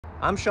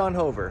I'm Shaun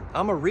Hover.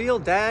 I'm a real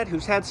dad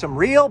who's had some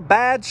real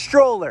bad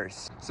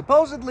strollers.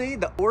 Supposedly,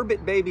 the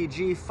Orbit Baby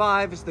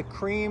G5 is the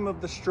cream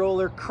of the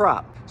stroller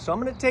crop. So I'm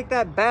gonna take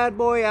that bad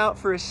boy out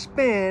for a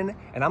spin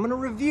and I'm gonna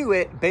review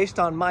it based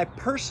on my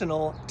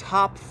personal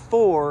top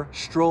 4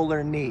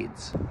 stroller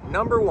needs.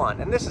 Number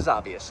 1, and this is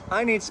obvious,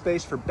 I need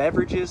space for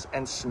beverages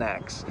and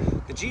snacks.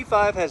 The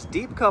G5 has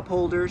deep cup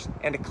holders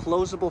and a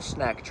closable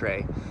snack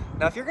tray.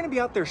 Now, if you're gonna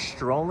be out there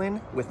strolling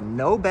with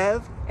no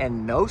bev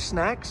and no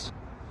snacks,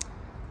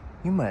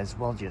 you might as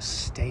well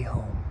just stay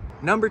home.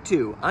 Number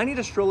 2, I need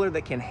a stroller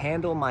that can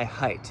handle my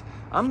height.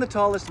 I'm the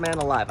tallest man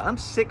alive. I'm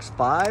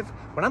 6'5".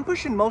 When I'm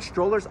pushing most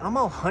strollers, I'm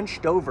all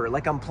hunched over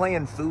like I'm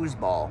playing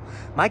foosball.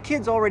 My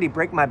kids already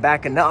break my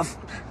back enough.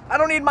 I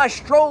don't need my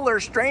stroller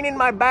straining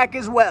my back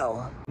as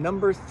well.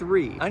 Number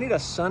 3, I need a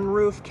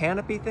sunroof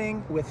canopy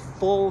thing with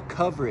full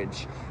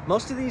coverage.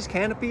 Most of these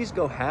canopies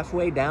go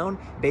halfway down,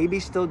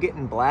 baby's still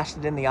getting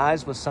blasted in the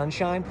eyes with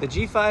sunshine. The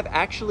G5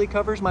 actually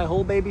covers my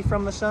whole baby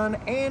from the sun,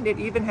 and it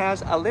even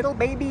has a little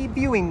baby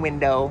viewing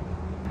window.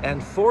 And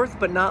 4th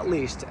but not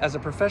least, as a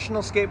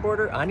professional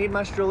skateboarder, I need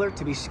my stroller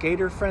to be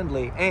skater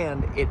friendly,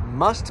 and it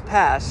must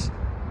pass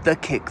the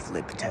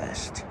kickflip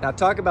test. Now,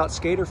 talk about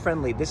skater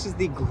friendly. This is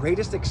the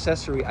greatest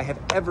accessory I have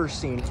ever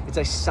seen. It's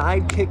a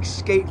sidekick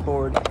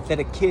skateboard that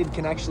a kid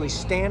can actually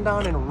stand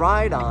on and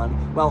ride on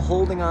while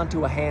holding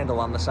onto a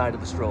handle on the side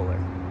of the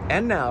stroller.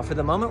 And now, for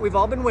the moment we've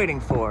all been waiting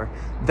for,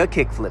 the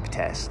kickflip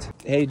test.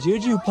 Hey,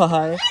 Juju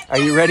Pie, are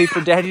you ready for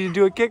Daddy to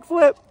do a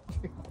kickflip?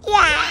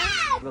 Yeah.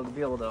 We'll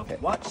be able to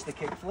watch the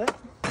kickflip.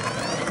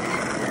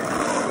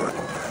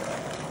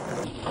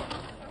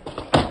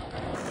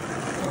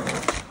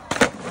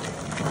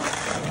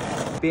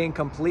 Being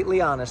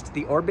completely honest,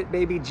 the Orbit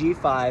Baby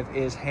G5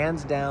 is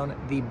hands down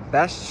the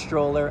best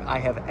stroller I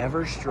have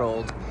ever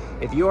strolled.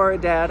 If you are a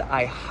dad,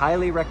 I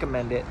highly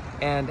recommend it.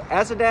 And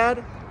as a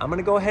dad, I'm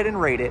gonna go ahead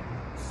and rate it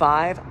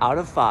 5 out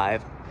of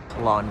 5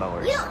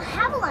 lawnmowers. You don't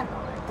have a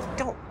lawnmower.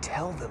 Don't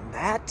tell them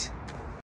that.